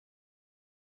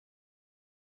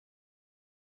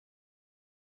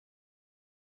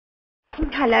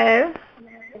Hello.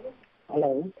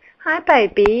 Hello. Hi,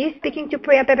 baby. Speaking to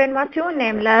Priya, baby. And what's your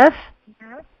name, love?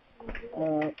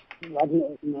 No,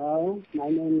 my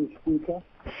name is Peter.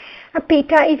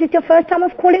 Peter, is it your first time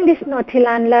of calling this naughty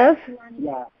line, love?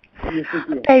 Yeah, yes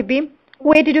it is. Baby,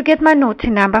 where did you get my naughty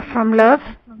number from, love?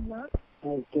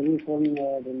 I came from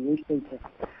the newspaper.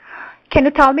 Can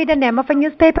you tell me the name of the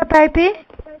newspaper, baby?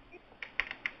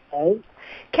 Hey,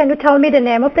 Can you tell me the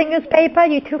name of the newspaper?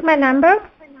 You took my number?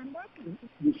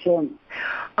 the son.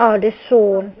 Oh, the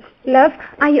Sun. Love,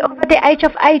 are you over the age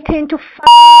of 18 to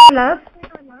love?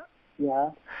 Yeah,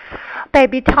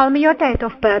 Baby, tell me your date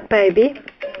of birth, baby.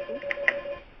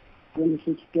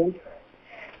 2016,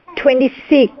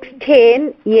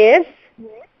 2016, yes?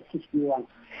 61.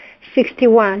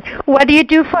 61. What do you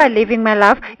do for a living, my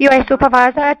love? You're a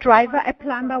supervisor, a driver, a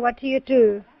plumber. What do you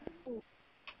do?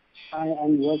 I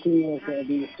am working as an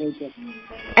administrator,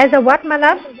 As a what, my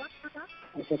love?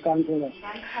 as a counselor.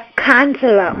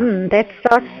 Counselor. That's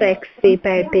so sexy,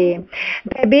 baby.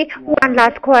 Baby, one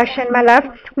last question, my love.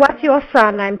 What's your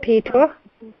surname, Peter?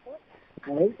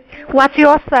 Hey, What's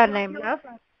your surname, love?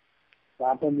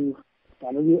 Waterboer.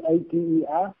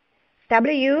 W-A-T-E-R.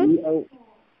 W?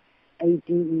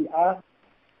 B-O-A-T-E-R.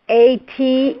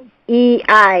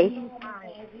 A-T-E-I.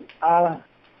 R.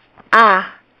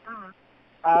 Ah.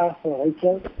 R for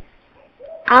Rachel.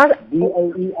 R.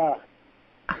 B-O-E-R.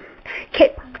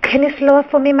 Can you slow up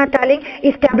for me, my darling?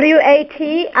 It's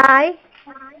W-A-T-I?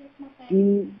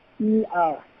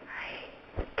 T-E-R.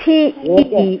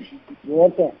 T-E.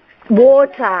 Water.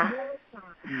 Water.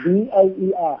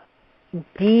 B-O-E-R.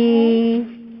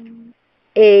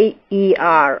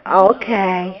 D-A-E-R.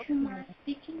 Okay.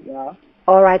 Yeah.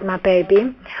 All right, my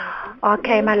baby.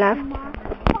 Okay, my love.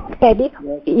 Baby,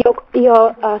 Yes.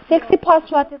 your sexy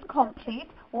password is complete.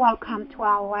 Welcome to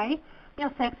our way.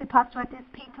 Your sexy password is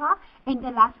Peter, and the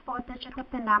last four digits of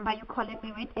the number you're calling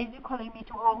me with is you're calling me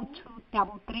to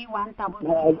 023331.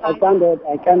 No,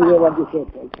 I can't hear what you said.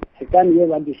 I can't hear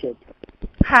what you said.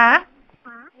 Huh?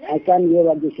 I can't hear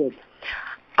what you said.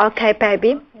 Okay,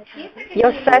 baby.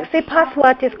 Your sexy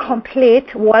password is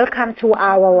complete. Welcome to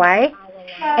our way.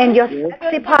 And your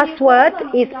sexy password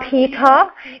is Peter,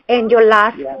 and your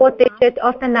last four digits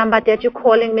of the number that you're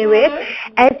calling me with,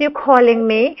 as you're calling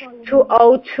me to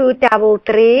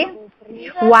 0233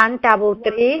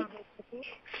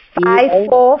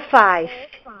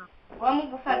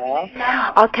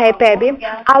 Okay, baby.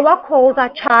 Our calls are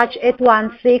charged at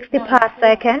 160 per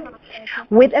second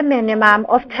with a minimum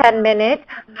of 10 minutes.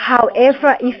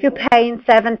 However, if you pay in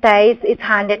 7 days, it's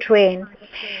 100 Rand.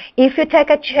 If you take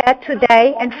a chat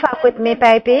today and fuck with me,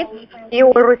 baby, you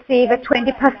will receive a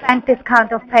 20%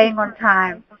 discount of paying on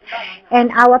time.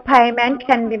 And our payment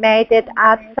can be made at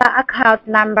ABSA account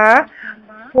number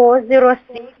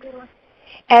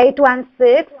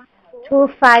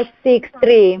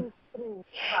 406-816-2563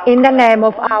 in the name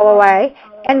of our way.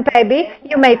 And baby,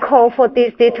 you may call for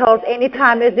these details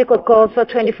anytime as you could go for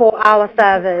 24-hour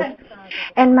service.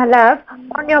 And my love,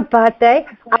 on your birthday,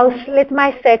 I'll slit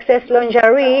my sex's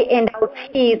lingerie and I'll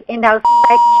tease and I'll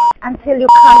sex until you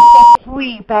come for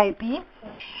free, baby.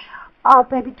 Oh,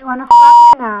 baby, do you want to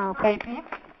fuck me now, baby?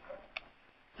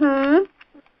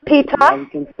 Peter?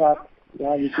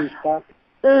 Yeah, we can start.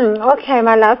 Okay,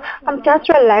 my love. Just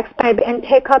relax, baby, and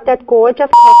take out that gorgeous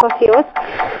cock of yours.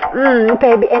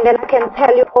 Baby, and then I can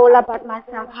tell you all about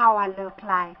myself, how I look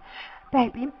like.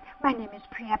 Baby, my name is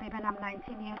Priya, baby, and I'm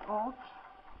 19 years old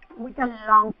with a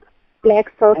long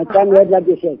black silk I can't hear what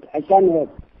you said. I can't hear.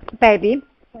 Baby,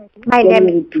 my name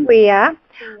is Priya.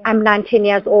 I'm 19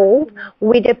 years old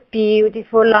with a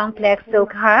beautiful long black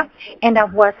silk hair, and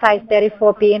I've wear size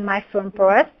 34B in my front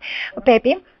breast.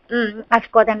 Baby, I've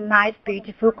got a nice,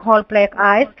 beautiful, cold black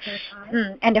eyes,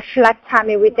 and a flat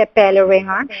tummy with a belly ring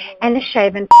on, and a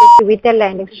shaven pussy with a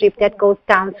landing strip that goes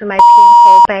down to my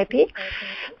pinhole, baby.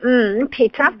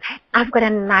 Peter, I've got a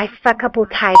nice, fuckable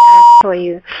tight ass for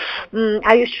you.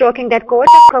 Are you stroking that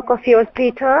gorgeous cock of yours,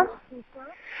 Peter?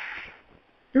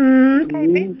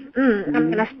 Baby. I'm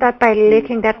gonna start by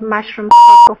licking that mushroom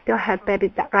cock of your head,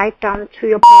 baby, right down to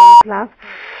your balls, love.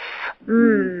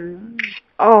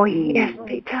 Oh yes,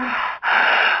 Peter.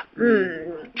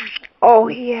 Oh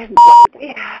yes,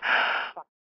 baby.